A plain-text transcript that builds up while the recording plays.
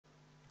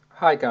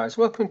Hi guys,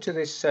 welcome to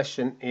this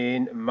session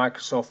in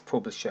Microsoft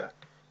Publisher.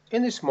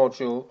 In this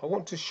module I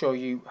want to show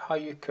you how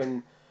you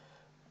can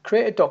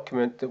create a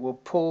document that will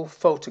pull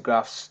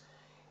photographs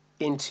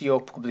into your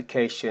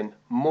publication,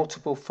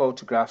 multiple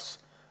photographs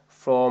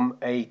from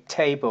a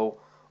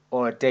table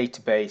or a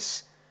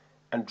database,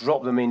 and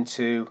drop them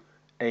into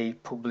a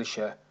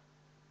publisher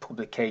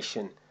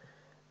publication.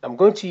 I'm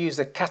going to use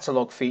the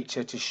catalogue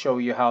feature to show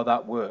you how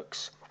that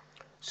works.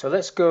 So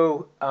let's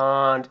go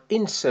and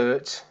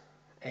insert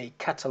a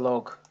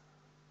catalogue,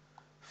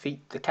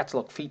 the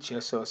catalogue feature.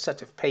 So a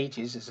set of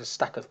pages, there's a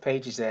stack of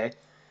pages there.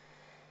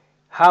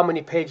 How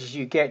many pages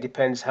you get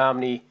depends how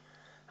many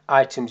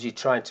items you're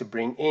trying to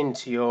bring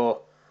into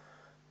your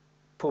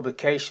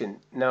publication.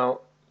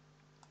 Now,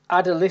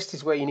 add a list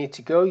is where you need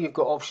to go. You've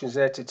got options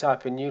there to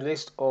type a new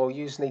list or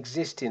use an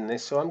existing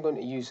list. So I'm going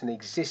to use an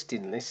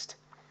existing list,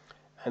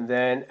 and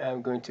then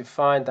I'm going to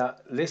find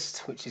that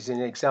list, which is in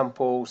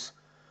examples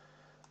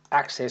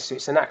access. So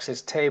it's an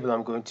access table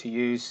I'm going to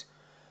use,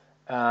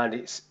 and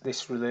it's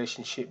this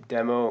relationship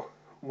demo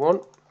 1,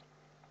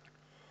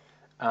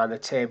 and the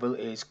table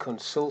is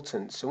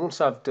consultant. So once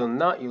I've done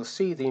that, you'll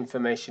see the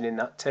information in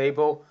that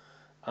table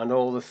and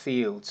all the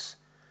fields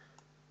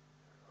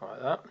like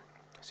that.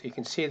 So you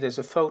can see there's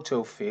a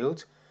photo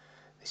field.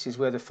 This is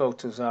where the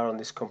photos are on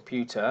this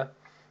computer,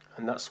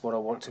 and that's what I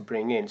want to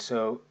bring in.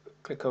 So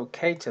click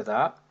OK to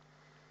that,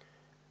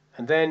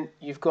 and then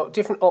you've got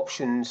different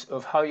options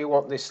of how you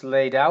want this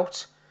laid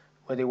out,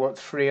 whether you want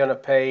 3 on a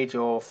page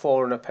or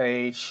 4 on a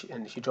page,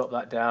 and if you drop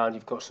that down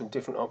you've got some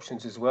different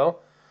options as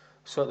well.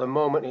 So at the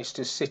moment it's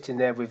just sitting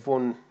there with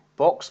one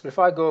box, but if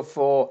I go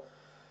for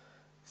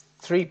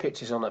 3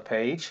 pictures on a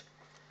page,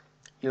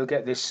 you'll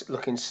get this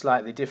looking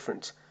slightly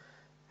different.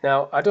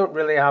 Now, I don't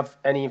really have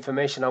any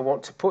information I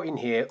want to put in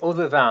here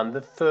other than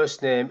the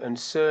first name and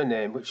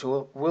surname, which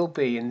will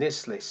be in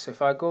this list. So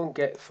if I go and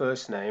get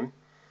first name,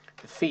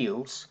 the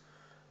fields,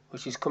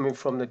 which is coming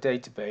from the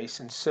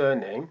database, and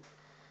surname.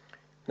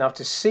 Now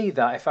to see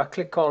that, if I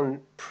click on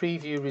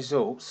preview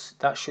results,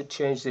 that should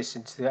change this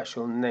into the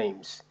actual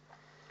names.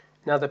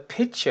 Now the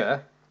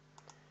picture,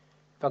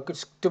 if I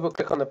could double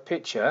click on the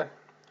picture,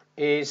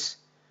 is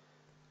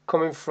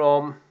coming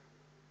from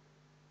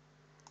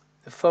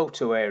the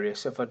photo area.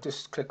 So if I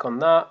just click on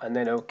that and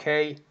then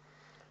OK,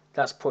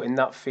 that's putting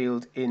that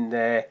field in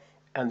there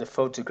and the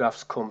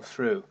photographs come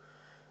through.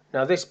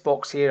 Now this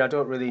box here, I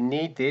don't really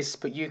need this,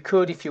 but you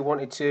could, if you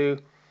wanted to,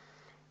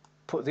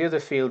 put the other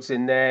fields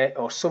in there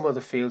or some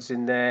other fields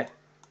in there,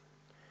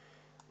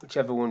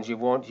 whichever ones you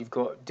want. You've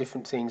got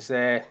different things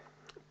there.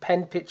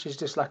 Pen pictures,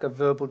 just like a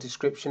verbal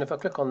description. If I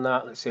click on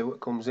that, let's see what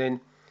comes in.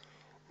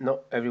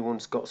 Not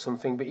everyone's got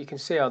something, but you can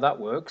see how that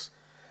works.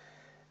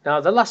 Now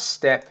the last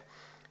step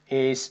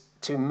is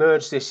to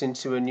merge this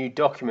into a new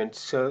document.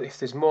 So if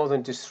there's more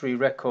than just 3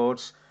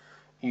 records,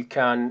 you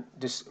can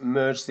just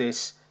merge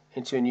this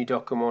into a new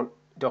document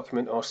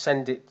or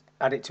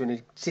add it to an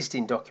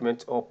existing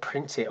document or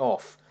print it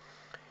off.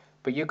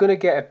 But you're going to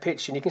get a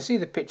picture, and you can see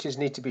the pictures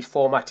need to be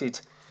formatted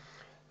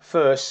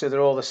first so they're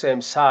all the same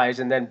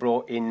size and then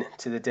brought in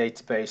to the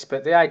database.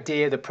 But the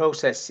idea, the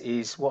process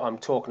is what I'm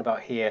talking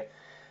about here.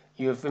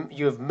 You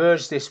have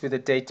merged this with a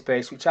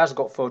database which has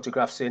got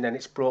photographs in, and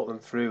it's brought them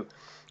through,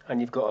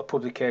 and you've got a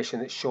publication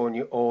that's showing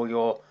you all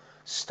your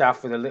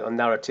stuff with a little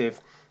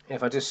narrative. And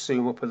if I just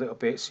zoom up a little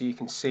bit so you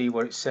can see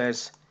what it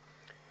says,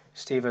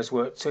 Steve has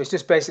worked. So it's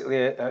just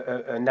basically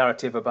a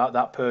narrative about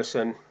that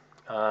person,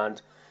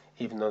 and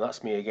even though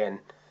that's me again,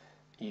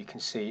 you can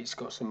see it's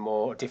got some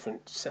more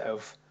different set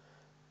of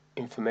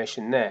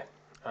information there,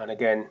 and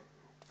again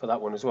for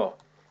that one as well.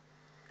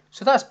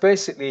 So that's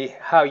basically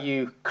how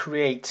you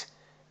create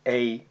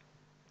a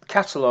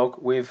catalogue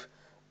with,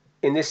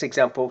 in this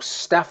example,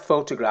 staff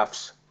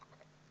photographs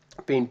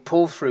being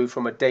pulled through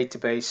from a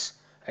database,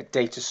 a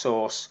data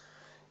source,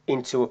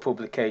 into a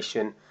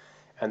publication,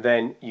 and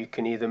then you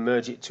can either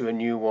merge it to a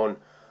new one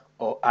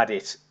or add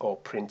it or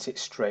print it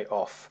straight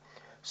off.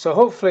 So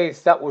hopefully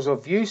that was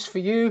of use for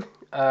you.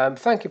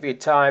 Thank you for your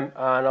time,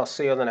 and I'll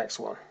see you on the next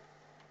one.